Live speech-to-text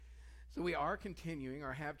So we are continuing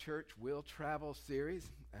our Have Church Will Travel series.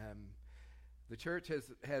 The church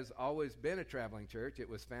has always been a traveling church. It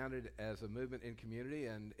was founded as a movement in community,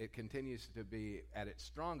 and it continues to be at its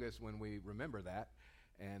strongest when we remember that.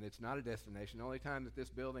 And it's not a destination. The only time that this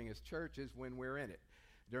building is church is when we're in it.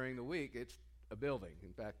 During the week, it's a building.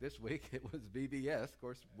 In fact, this week it was BBS. Of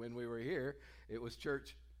course, when we were here, it was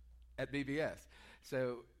church at BBS.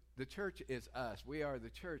 So the church is us. We are the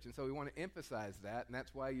church. And so we want to emphasize that. And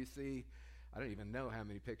that's why you see, I don't even know how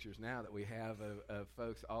many pictures now that we have of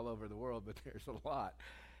folks all over the world, but there's a lot.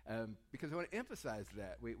 Because I want to emphasize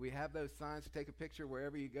that. We have those signs to take a picture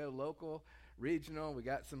wherever you go, local, regional. We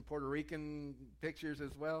got some Puerto Rican pictures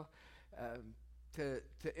as well, to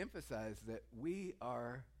emphasize that we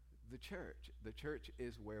are the church. The church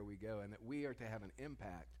is where we go, and that we are to have an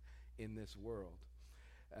impact in this world.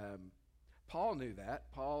 Paul knew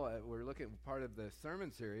that. Paul, we're looking, part of the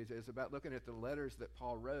sermon series is about looking at the letters that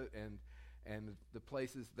Paul wrote and the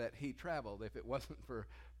places that he traveled. If it wasn't for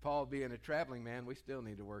Paul being a traveling man, we still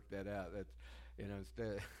need to work that out. That,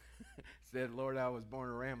 instead, Lord, I was born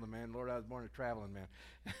a rambling man. Lord, I was born a traveling man.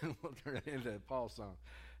 And we'll turn it into a Paul song.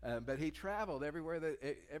 But he traveled everywhere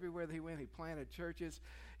that he went. He planted churches.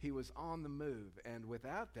 He was on the move. And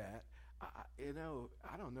without that,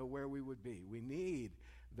 I don't know where we would be. We need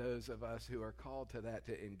those of us who are called to that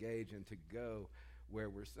to engage and to go where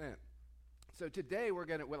we're sent. So today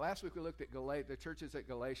last week we looked at the churches at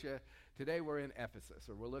Galatia. Today we're in Ephesus,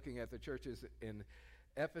 or we're looking at the churches in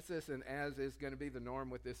Ephesus, and as is going to be the norm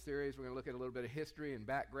with this series, we're going to look at a little bit of history and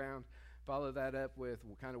background, follow that up with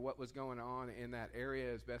kind of what was going on in that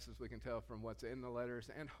area as best as we can tell from what's in the letters,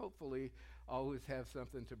 and hopefully always have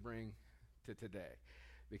something to bring to today.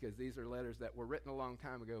 Because these are letters that were written a long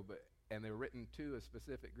time ago, and they were written to a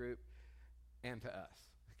specific group and to us,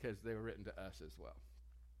 because they were written to us as well.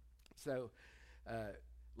 So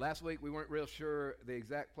last week we weren't real sure the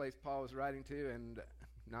exact place Paul was writing to, and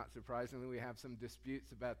not surprisingly we have some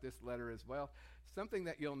disputes about this letter as well. Something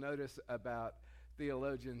that you'll notice about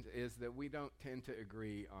theologians is that we don't tend to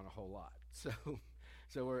agree on a whole lot. So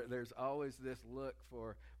there's always this look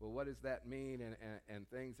for, well, what does that mean? And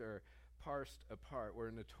things are parsed apart.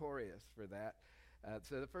 We're notorious for that.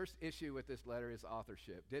 So the first issue with this letter is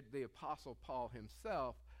authorship. Did the Apostle Paul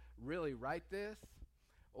himself really write this?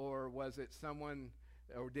 Or was it someone,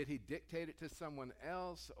 or did he dictate it to someone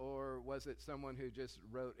else? Or was it someone who just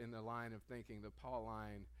wrote in the line of thinking, the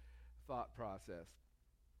Pauline thought process?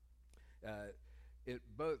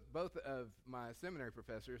 Both of my seminary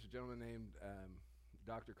professors, a gentleman named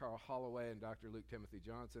Dr. Carl Holloway and Dr. Luke Timothy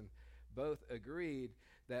Johnson, both agreed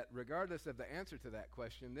that regardless of the answer to that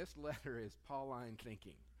question, this letter is Pauline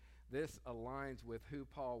thinking. This aligns with who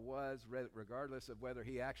Paul was, regardless of whether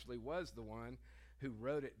he actually was the one who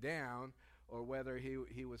wrote it down, or whether he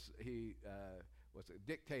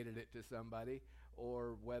dictated it to somebody,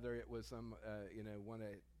 or whether it was some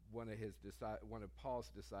one of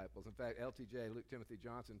Paul's disciples. In fact, LTJ, Luke Timothy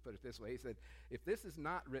Johnson, put it this way. He said, if this is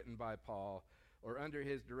not written by Paul or under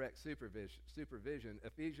his direct supervision,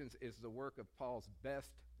 Ephesians is the work of Paul's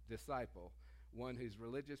best disciple, one whose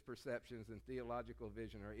religious perceptions and theological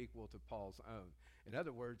vision are equal to Paul's own. In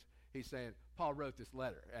other words, he's saying, Paul wrote this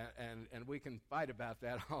letter, and we can fight about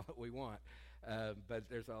that all that we want, but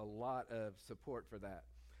there's a lot of support for that.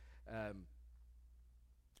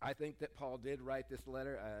 I think that Paul did write this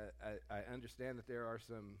letter. I understand that there are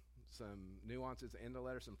some nuances in the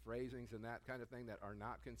letter, some phrasings and that kind of thing that are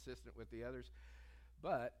not consistent with the others,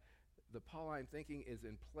 but the Pauline thinking is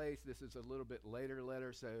in place. This is a little bit later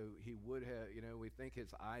letter, so he would have, we think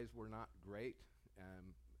his eyes were not great,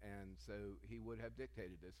 and so he would have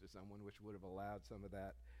dictated this to someone, which would have allowed some of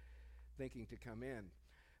that thinking to come in.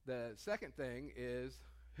 The second thing is,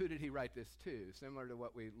 who did he write this to? Similar to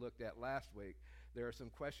what we looked at last week, there are some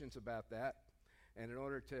questions about that, and in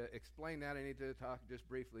order to explain that, I need to talk just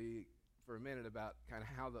briefly for a minute about kind of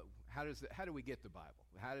how do we get the Bible?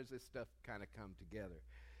 How does this stuff kind of come together?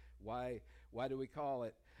 Why do we call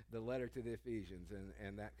it the letter to the Ephesians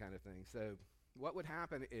and that kind of thing? So what would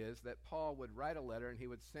happen is that Paul would write a letter and he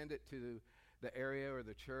would send it to the area or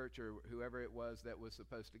the church or whoever it was that was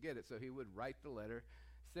supposed to get it. So he would write the letter,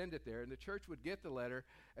 send it there, and the church would get the letter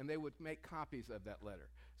and they would make copies of that letter.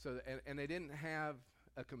 So and they didn't have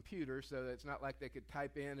a computer, so it's not like they could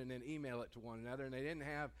type in and then email it to one another, and they didn't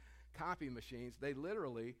have copy machines. They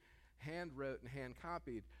literally hand wrote and hand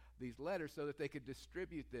copied these letters so that they could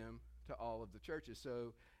distribute them to all of the churches.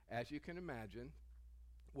 So as you can imagine,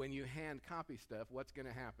 when you hand copy stuff, what's going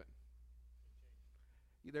to happen?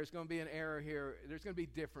 There's going to be an error here. There's going to be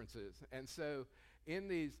differences. And so in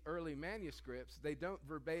these early manuscripts, they don't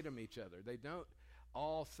verbatim each other. They don't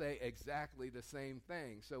all say exactly the same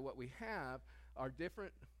thing. So what we have are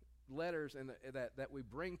different letters that we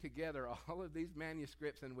bring together, all of these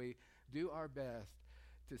manuscripts, and we do our best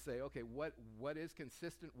to say, okay, what is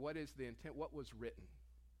consistent? What is the intent? What was written?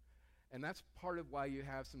 And that's part of why you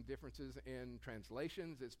have some differences in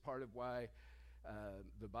translations. It's part of why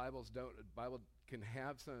the Bible can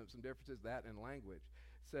have some differences, that and language.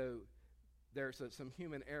 So there's some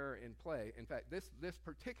human error in play. In fact, this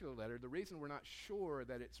particular letter, the reason we're not sure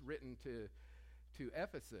that it's written to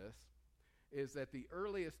Ephesus is that the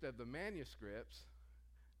earliest of the manuscripts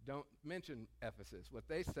don't mention Ephesus. What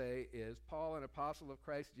they say is, Paul, an apostle of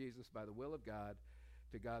Christ Jesus by the will of God,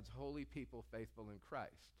 to God's holy people faithful in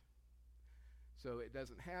Christ. So it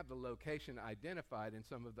doesn't have the location identified in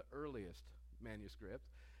some of the earliest manuscripts.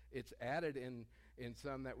 It's added in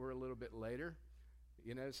some that were a little bit later.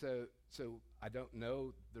 So I don't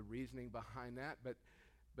know the reasoning behind that, but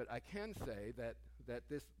I can say that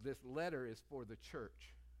this letter is for the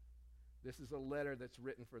church. This is a letter that's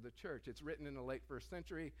written for the church. It's written in the late first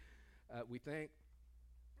century. We think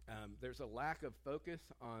there's a lack of focus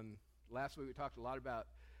on, last week we talked a lot about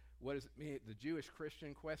what does it mean, the Jewish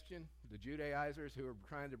Christian question, the Judaizers who are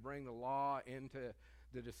trying to bring the law into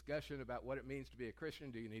the discussion about what it means to be a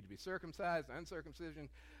Christian. Do you need to be circumcised, uncircumcision?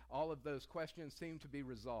 All of those questions seem to be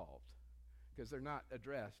resolved because they're not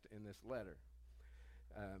addressed in this letter.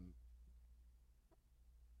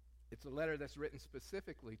 It's a letter that's written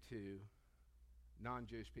specifically to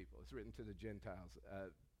non-Jewish people. It's written to the Gentiles.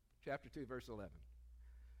 Chapter 2, verse 11.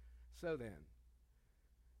 So then,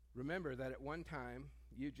 remember that at one time,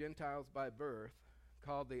 you Gentiles by birth,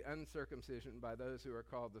 called the uncircumcision by those who are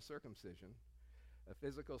called the circumcision, a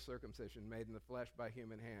physical circumcision made in the flesh by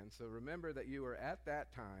human hands. So remember that you were at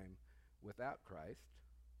that time without Christ,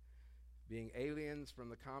 being aliens from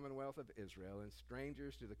the commonwealth of Israel and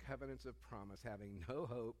strangers to the covenants of promise, having no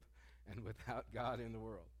hope and without God in the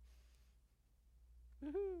world.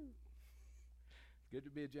 Woo-hoo. It's good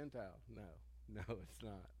to be a Gentile. No, it's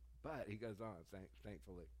not. But he goes on,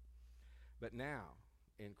 thankfully. But now,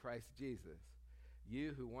 in Christ Jesus,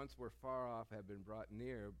 you who once were far off have been brought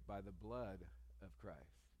near by the blood of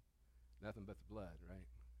Christ. Nothing but the blood,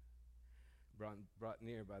 right? Brought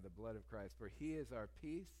near by the blood of Christ. For he is our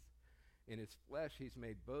peace. In his flesh he's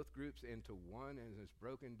made both groups into one and has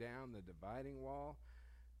broken down the dividing wall.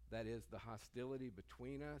 That is the hostility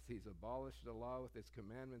between us. He's abolished the law with its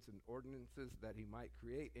commandments and ordinances that he might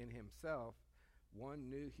create in himself one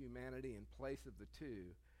new humanity in place of the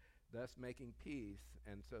two, thus making peace,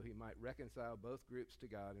 and so he might reconcile both groups to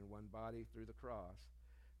God in one body through the cross,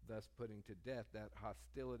 thus putting to death that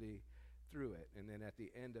hostility through it. And then at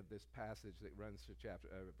the end of this passage that runs to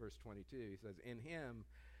verse 22, he says, in him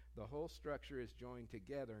the whole structure is joined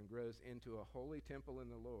together and grows into a holy temple in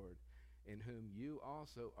the Lord, in whom you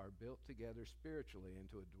also are built together spiritually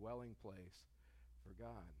into a dwelling place for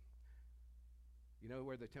God. You know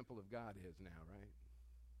where the temple of God is now, right?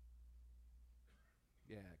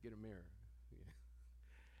 Yeah, get a mirror. Yeah.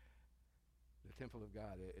 The temple of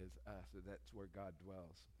God is us. That's where God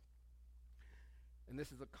dwells. And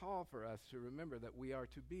this is a call for us to remember that we are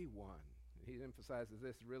to be one. He emphasizes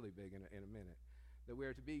this really big in a minute. That we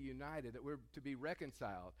are to be united, that we're to be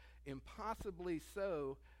reconciled, impossibly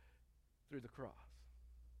so through the cross.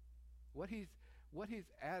 What he's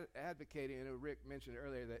advocating, and Rick mentioned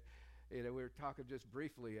earlier that we were talking just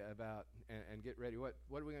briefly about, and get ready, what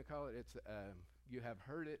are we going to call it? It's you have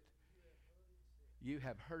heard it. You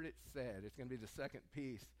have heard it said. It's going to be the second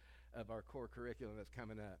piece of our core curriculum that's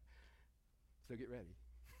coming up. So get ready.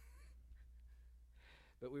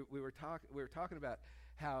 But we were talking about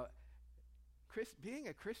how being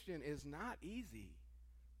a Christian is not easy.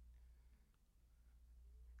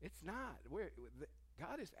 It's not.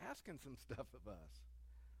 God is asking some stuff of us.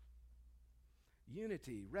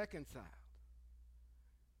 Unity, reconciled.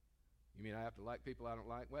 You mean I have to like people I don't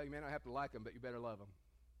like? Well, you may not have to like them, but you better love them.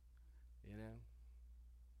 You know?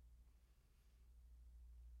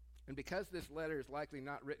 And because this letter is likely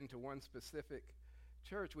not written to one specific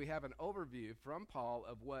church, we have an overview from Paul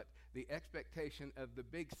of what the expectation of the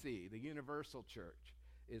big C, the universal church,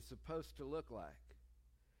 is supposed to look like.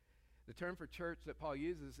 The term for church that Paul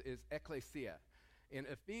uses is ecclesia. In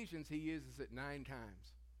Ephesians, he uses it 9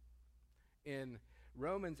 times. In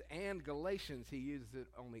Romans and Galatians, he uses it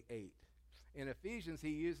only 8. In Ephesians, he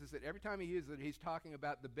uses it, every time he uses it, he's talking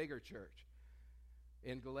about the bigger church.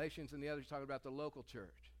 In Galatians and the others, he's talking about the local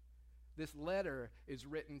church. This letter is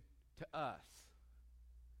written to us.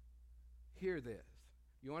 Hear this.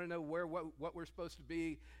 You want to know what we're supposed to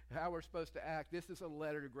be, how we're supposed to act? This is a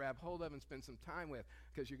letter to grab hold of and spend some time with,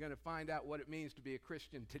 because you're going to find out what it means to be a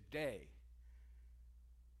Christian today.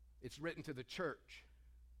 It's written to the church.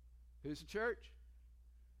 Who's the church?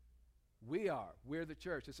 We are. We're the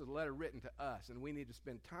church. This is a letter written to us, and we need to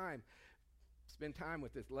spend time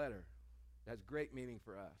with this letter. It has great meaning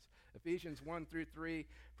for us. Ephesians 1-3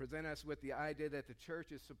 present us with the idea that the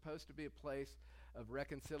church is supposed to be a place of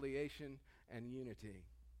reconciliation and unity.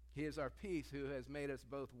 He is our peace, who has made us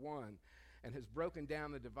both one and has broken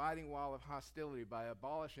down the dividing wall of hostility by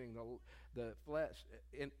abolishing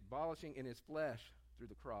abolishing in his flesh through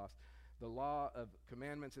the cross the law of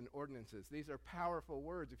commandments and ordinances. These are powerful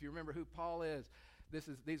words. If you remember who Paul is,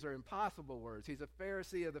 these are impossible words. He's a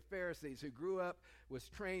Pharisee of the Pharisees who grew up, was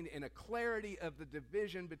trained in a clarity of the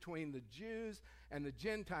division between the Jews and the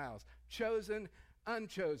Gentiles, chosen,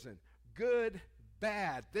 unchosen, good,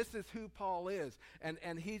 bad. This is who Paul is.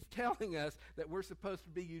 And he's telling us that we're supposed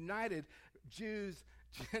to be united, Jews,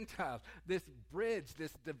 Gentiles. This bridge,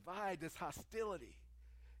 this divide, this hostility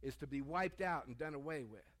is to be wiped out and done away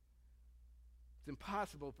with. It's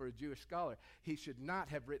impossible for a Jewish scholar. He should not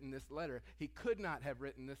have written this letter. He could not have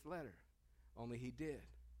written this letter. Only he did.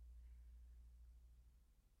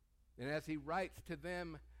 And as he writes to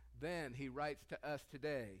them then, he writes to us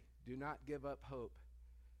today. Do not give up hope.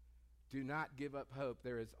 Do not give up hope.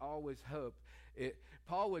 There is always hope.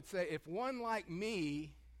 Paul would say, if one like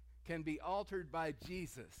me can be altered by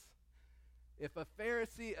Jesus, if a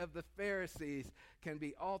Pharisee of the Pharisees can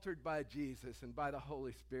be altered by Jesus and by the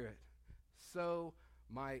Holy Spirit, so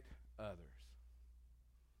might others.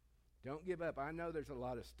 Don't give up. I know there's a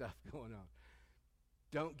lot of stuff going on.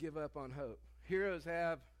 Don't give up on hope. Heroes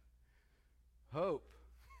have hope.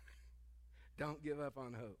 Don't give up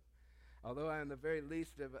on hope. Although I am the very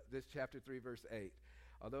least of this chapter 3, verse 8.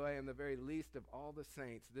 Although I am the very least of all the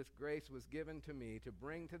saints, this grace was given to me to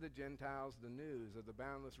bring to the Gentiles the news of the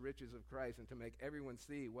boundless riches of Christ and to make everyone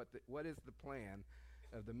see what is the plan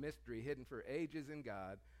of the mystery hidden for ages in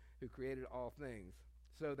God, who created all things,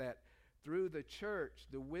 so that through the church,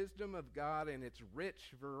 the wisdom of God and its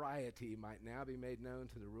rich variety might now be made known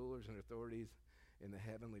to the rulers and authorities in the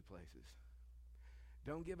heavenly places.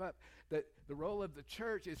 Don't give up. The role of the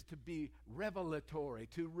church is to be revelatory,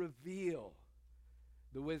 to reveal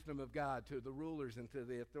the wisdom of God to the rulers and to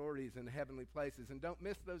the authorities in the heavenly places. And don't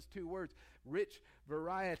miss those two words, rich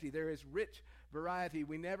variety. There is rich variety.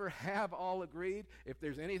 We never have all agreed. If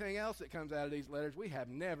there's anything else that comes out of these letters, we have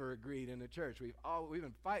never agreed in the church. We've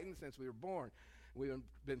been fighting since we were born. We've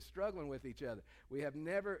been struggling with each other. We have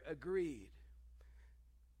never agreed.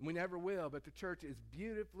 We never will, but the church is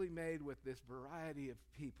beautifully made with this variety of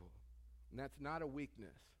people. And that's not a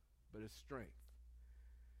weakness, but a strength.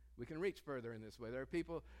 We can reach further in this way. There are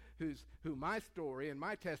people who my story and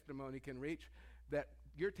my testimony can reach that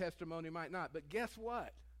your testimony might not. But guess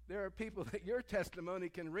what? There are people that your testimony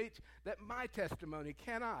can reach that my testimony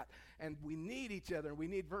cannot. And we need each other. We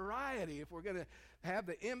need variety if we're going to have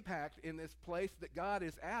the impact in this place that God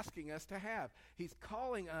is asking us to have. He's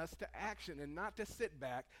calling us to action and not to sit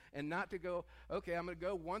back and not to go, okay, I'm going to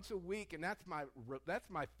go once a week and that's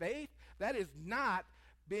my faith. That is not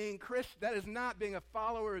being Christian. That is not being a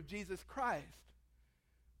follower of Jesus Christ.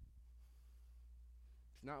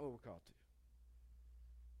 It's not what we're called to.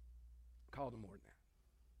 Called to more than that.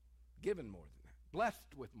 Given more than that.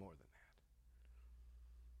 Blessed with more than that.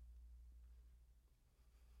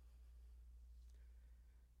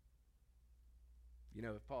 You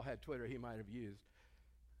know, if Paul had Twitter, he might have used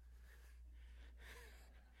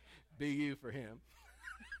be you for him.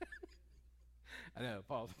 I know,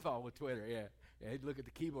 Paul with Twitter, yeah. Yeah, he'd look at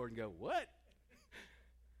the keyboard and go, what?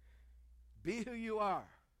 Be who you are.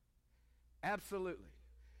 Absolutely.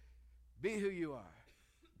 Be who you are.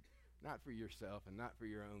 Not for yourself and not for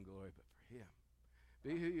your own glory, but for him.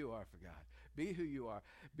 Be who you are for God. Be who you are.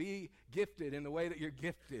 Be gifted in the way that you're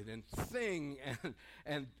gifted and sing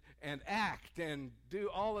and act and do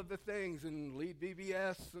all of the things and lead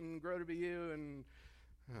VBS and grow to be you and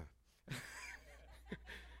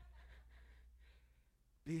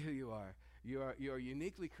be who you are. You are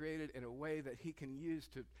uniquely created in a way that he can use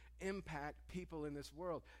to impact people in this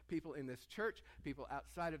world, people in this church, people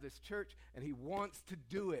outside of this church, and he wants to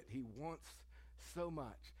do it. He wants so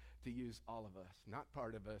much to use all of us, not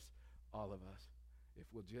part of us, all of us, if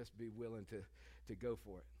we'll just be willing to go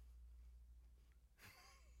for it.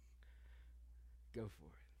 Go for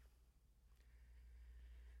it.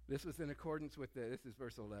 This was in accordance with this is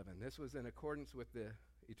verse 11. This was in accordance with the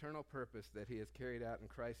eternal purpose that he has carried out in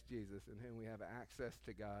Christ Jesus, in whom we have access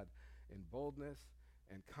to God in boldness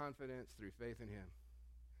and confidence through faith in him.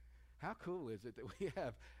 How cool is it that we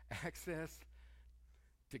have access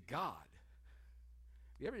to God?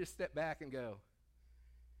 You ever just step back and go,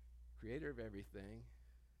 creator of everything,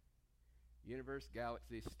 universe,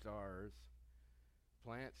 galaxies, stars,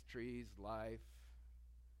 plants, trees, life,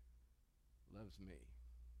 loves me.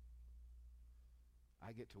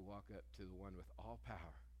 I get to walk up to the one with all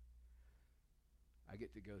power. I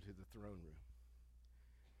get to go to the throne room,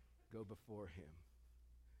 go before him,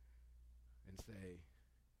 and say,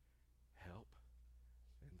 help,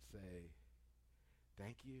 and say,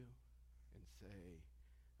 thank you, and say,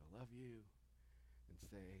 I love you, and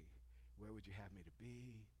say, where would you have me to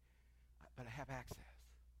be? But I have access.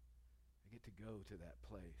 I get to go to that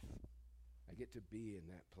place. I get to be in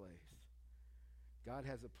that place. God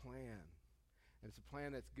has a plan, and it's a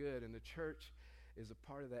plan that's good, and the church is a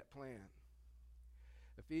part of that plan.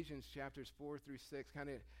 Ephesians chapters 4 through 6, kind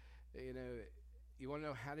of, you want to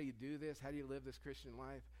know how do you do this? How do you live this Christian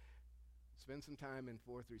life? Spend some time in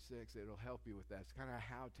 4 through 6. It'll help you with that. It's kind of a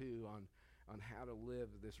how-to on how to live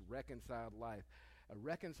this reconciled life. A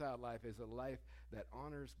reconciled life is a life that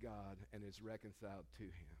honors God and is reconciled to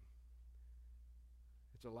him.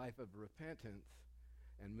 It's a life of repentance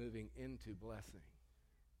and moving into blessing.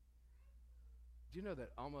 Do you know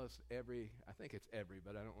that almost every, I think it's every,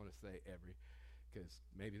 but I don't want to say every, because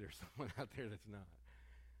maybe there's someone out there that's not.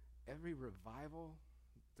 Every revival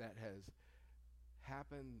that has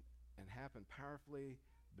happened and happened powerfully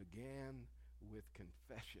began with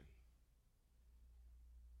confession.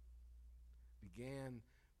 Began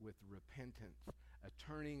with repentance, a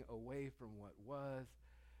turning away from what was,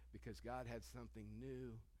 because God had something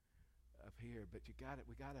new up here. But we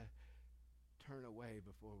got to turn away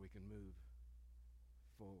before we can move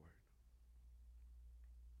forward.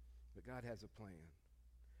 But God has a plan.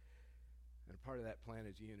 And a part of that plan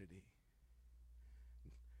is unity.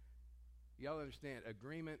 Y'all understand,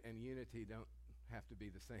 agreement and unity don't have to be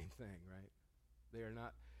the same thing, right? They are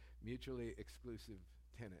not mutually exclusive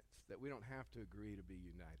tenets, that we don't have to agree to be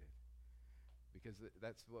united, because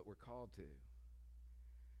that's what we're called to.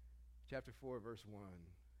 Chapter 4, verse 1.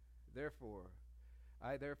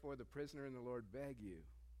 I, the prisoner in the Lord, beg you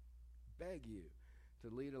to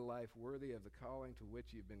lead a life worthy of the calling to which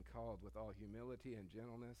you've been called, with all humility and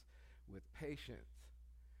gentleness, with patience,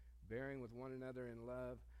 bearing with one another in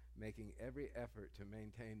love, making every effort to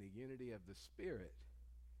maintain the unity of the Spirit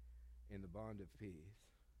in the bond of peace.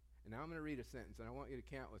 And now I'm going to read a sentence, and I want you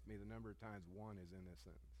to count with me the number of times one is in this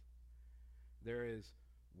sentence. There is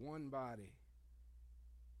one body,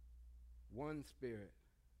 one Spirit,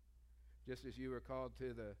 just as you were called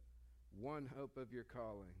to the one hope of your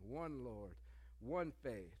calling, one Lord, one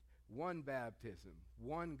faith, one baptism,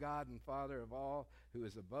 one God and Father of all, who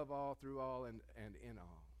is above all, through all, and in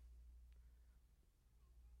all.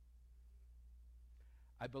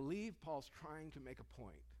 I believe Paul's trying to make a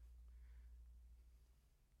point.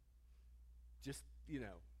 Just,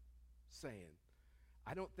 saying.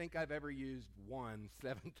 I don't think I've ever used one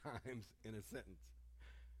 7 times in a sentence.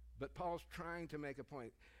 But Paul's trying to make a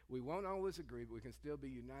point. We won't always agree, but we can still be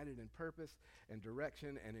united in purpose and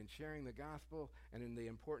direction and in sharing the gospel and in the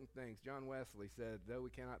important things. John Wesley said, though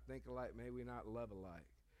we cannot think alike, may we not love alike.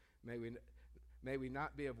 May we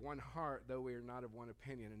not be of one heart, though we are not of one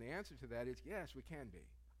opinion. And the answer to that is yes, we can be.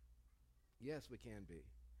 Yes, we can be.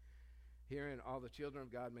 Herein all the children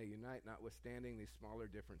of God may unite, notwithstanding these smaller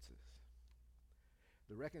differences.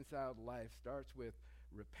 The reconciled life starts with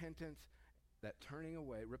repentance, that turning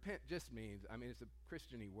away. Repent just means, it's a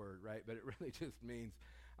Christian-y word, right? But it really just means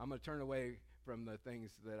I'm going to turn away from the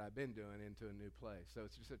things that I've been doing into a new place. So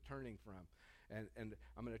it's just a turning from. And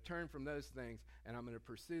I'm going to turn from those things, and I'm going to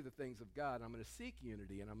pursue the things of God. I'm going to seek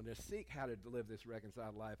unity, and I'm going to seek how to live this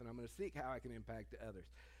reconciled life, and I'm going to seek how I can impact others.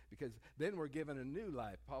 Because then we're given a new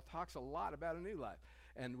life. Paul talks a lot about a new life.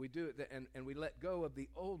 And we do it, and we let go of the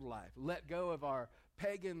old life. Let go of our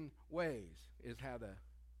pagan ways is how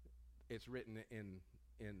it's written in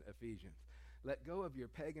Ephesians. Let go of your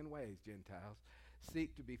pagan ways, Gentiles.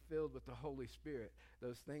 Seek to be filled with the Holy Spirit.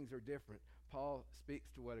 Those things are different. Paul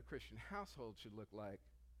speaks to what a Christian household should look like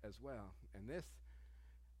as well. And this,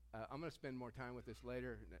 I'm going to spend more time with this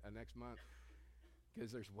later, next month,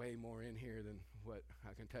 because there's way more in here than what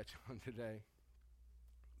I can touch on today.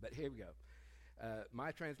 But here we go.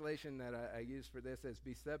 My translation that I use for this is,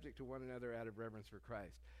 be subject to one another out of reverence for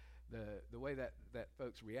Christ. The way that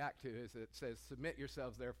folks react to is it says, submit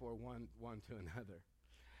yourselves therefore one to another.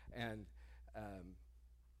 And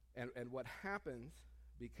what happens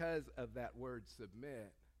because of that word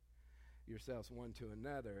submit yourselves one to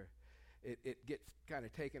another, it gets kind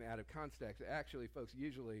of taken out of context. Actually, folks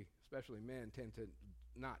usually, especially men, tend to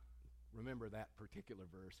not remember that particular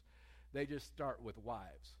verse. They just start with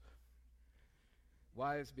wives.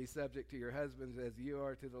 Wives, be subject to your husbands as you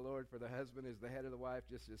are to the Lord, for the husband is the head of the wife,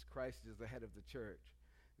 just as Christ is the head of the church.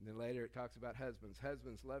 And then later it talks about husbands.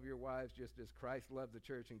 Husbands, love your wives just as Christ loved the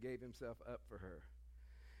church and gave himself up for her.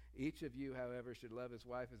 Each of you, however, should love his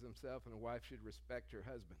wife as himself, and a wife should respect her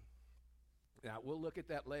husband. Now, we'll look at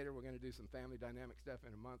that later. We're going to do some family dynamic stuff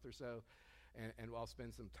in a month or so, and I'll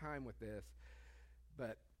spend some time with this.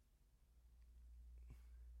 But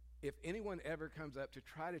if anyone ever comes up to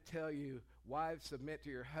try to tell you, wives, submit to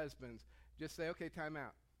your husbands, just say, okay, time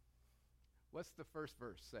out. What's the first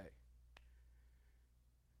verse say?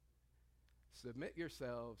 Submit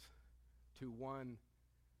yourselves to one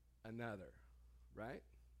another, right?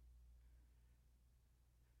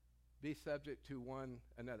 Be subject to one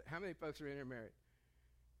another. How many folks are intermarried?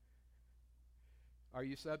 Are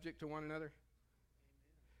you subject to one another?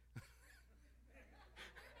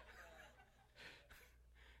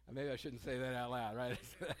 Maybe I shouldn't say that out loud, right?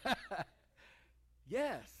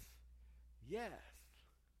 Yes.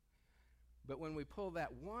 But when we pull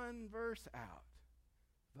that one verse out,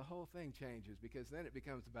 the whole thing changes, because then it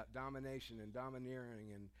becomes about domination and domineering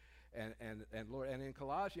and Lord. And in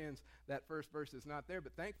Colossians, that first verse is not there,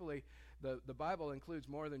 but thankfully the Bible includes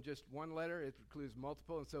more than just one letter. It includes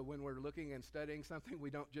multiple, and so when we're looking and studying something, we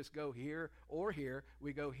don't just go here or here.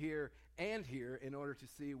 We go here and here in order to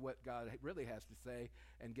see what God really has to say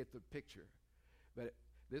and get the picture. But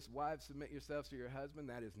this, wives, submit yourselves to your husband,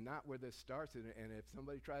 that is not where this starts, and if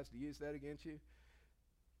somebody tries to use that against you,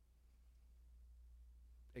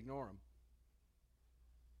 ignore them.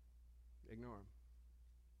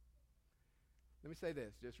 Let me say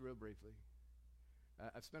this just real briefly.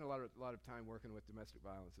 I've spent a lot of time working with domestic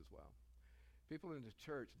violence as well. People in the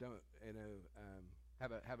church don't,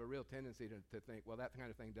 have a real tendency to think, well, that kind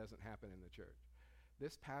of thing doesn't happen in the church.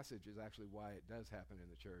 This passage is actually why it does happen in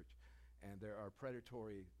the church, and there are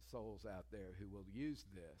predatory souls out there who will use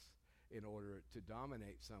this in order to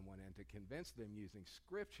dominate someone and to convince them using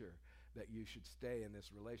Scripture that you should stay in this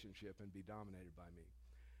relationship and be dominated by me.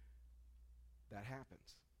 That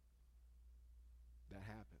happens.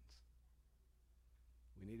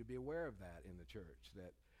 We need to be aware of that in the church,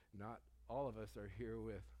 that not all of us are here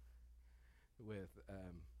with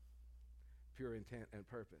pure intent and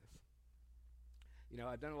purpose. You know,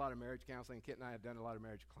 I've done a lot of marriage counseling. Kit and I have done a lot of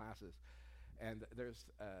marriage classes. And there's,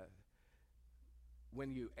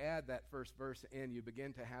 when you add that first verse in, you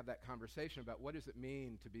begin to have that conversation about what does it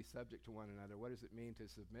mean to be subject to one another? What does it mean to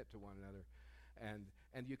submit to one another?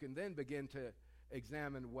 And you can then begin to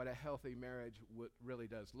examine what a healthy marriage really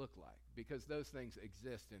does look like, because those things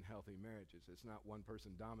exist in healthy marriages. It's not one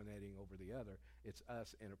person dominating over the other. It's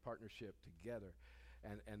us in a partnership together,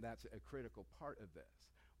 and that's a critical part of this.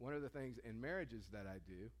 One of the things in marriages that I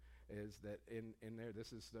do is that in there,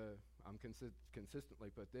 this is I'm consistently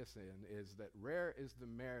put this in, is that rare is the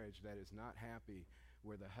marriage that is not happy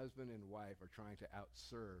where the husband and wife are trying to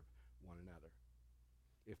outserve one another.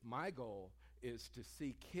 If my goal is to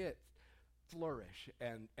see Kit flourish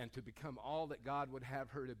and to become all that God would have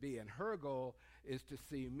her to be, and her goal is to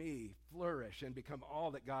see me flourish and become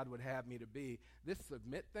all that God would have me to be, this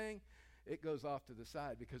submit thing, it goes off to the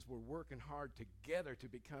side, because we're working hard together to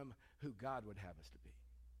become who God would have us to be.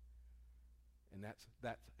 And that's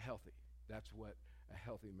healthy. That's what a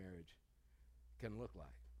healthy marriage can look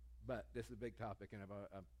like. But this is a big topic, and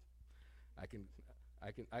I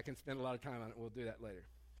can spend a lot of time on it. We'll do that later.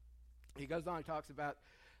 He goes on, he talks about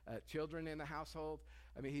children in the household.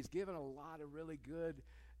 I mean, he's given a lot of really good,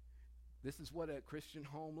 this is what a Christian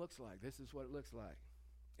home looks like. This is what it looks like.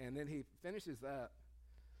 And then he finishes up,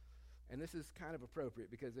 and this is kind of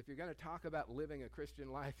appropriate, because if you're going to talk about living a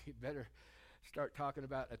Christian life, you'd better start talking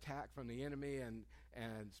about attack from the enemy and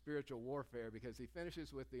spiritual warfare, because he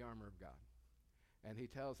finishes with the armor of God. And he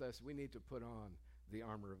tells us we need to put on the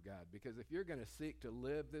armor of God, because if you're going to seek to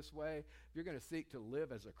live this way, if you're going to seek to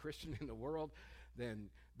live as a Christian in the world, then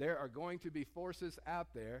there are going to be forces out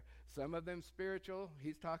there, some of them spiritual,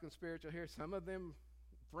 he's talking spiritual here, some of them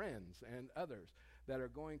friends and others, that are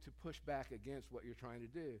going to push back against what you're trying to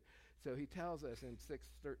do. So he tells us in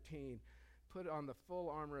 6:13, put on the full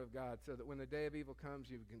armor of God, so that when the day of evil comes,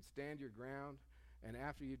 you can stand your ground, and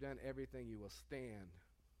after you've done everything, you will stand.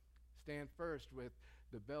 Stand first with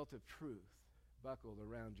the belt of truth buckled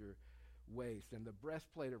around your waist, and the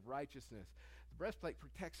breastplate of righteousness. The breastplate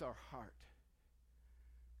protects our heart.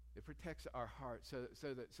 It protects our heart so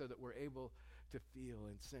that we're able to feel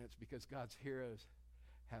and sense, because God's heroes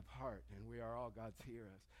have heart, and we are all God's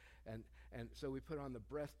heroes. And so we put on the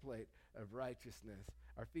breastplate of righteousness.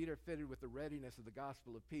 Our feet are fitted with the readiness of the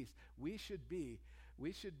gospel of peace. We should be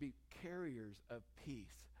carriers of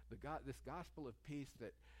peace. This gospel of peace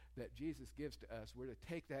that Jesus gives to us, we're to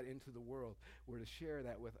take that into the world. We're to share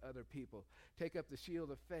that with other people. Take up the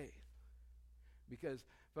shield of faith. Because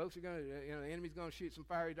folks are going to, the enemy's going to shoot some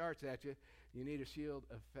fiery darts at you. You need a shield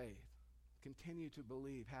of faith. Continue to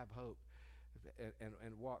believe, have hope,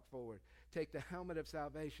 and walk forward. Take the helmet of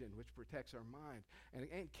salvation, which protects our mind.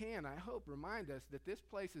 And can, I hope, remind us that this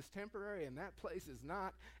place is temporary and that place is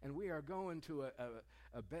not, and we are going to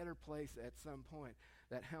a better place at some point.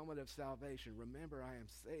 That helmet of salvation. Remember, I am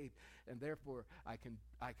saved, and therefore I can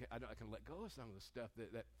let go of some of the stuff,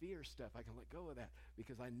 that fear stuff. I can let go of that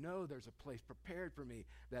because I know there's a place prepared for me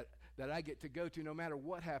that I get to go to no matter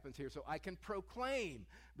what happens here. So I can proclaim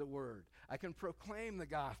the word. I can proclaim the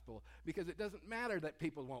gospel because it doesn't matter that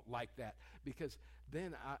people won't like that, because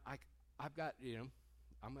then I've got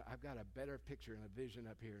I've got a better picture and a vision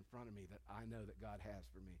up here in front of me that I know that God has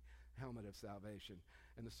for me. Helmet of salvation.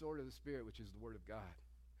 And the sword of the Spirit, which is the word of God.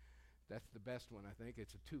 That's the best one, I think.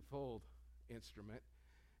 It's a twofold instrument.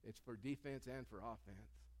 It's for defense and for offense.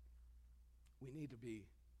 We need to be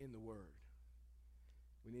in the word.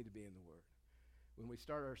 We need to be in the word. When we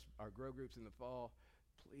start our grow groups in the fall,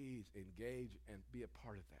 please engage and be a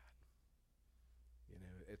part of that.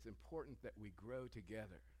 It's important that we grow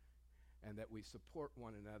together and that we support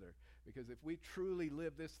one another, because if we truly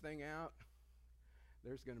live this thing out,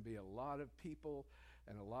 there's going to be a lot of people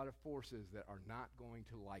and a lot of forces that are not going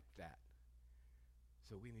to like that.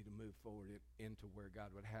 So we need to move forward into where God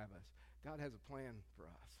would have us. God has a plan for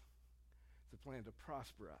us. It's a plan to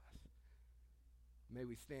prosper us. May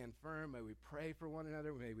we stand firm. May we pray for one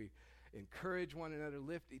another. May we encourage one another,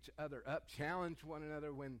 lift each other up, challenge one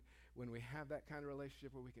another when we have that kind of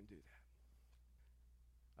relationship where we can do that.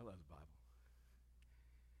 I love the Bible.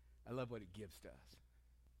 I love what it gives to us.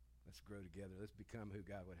 Let's grow together. Let's become who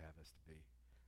God would have us to be.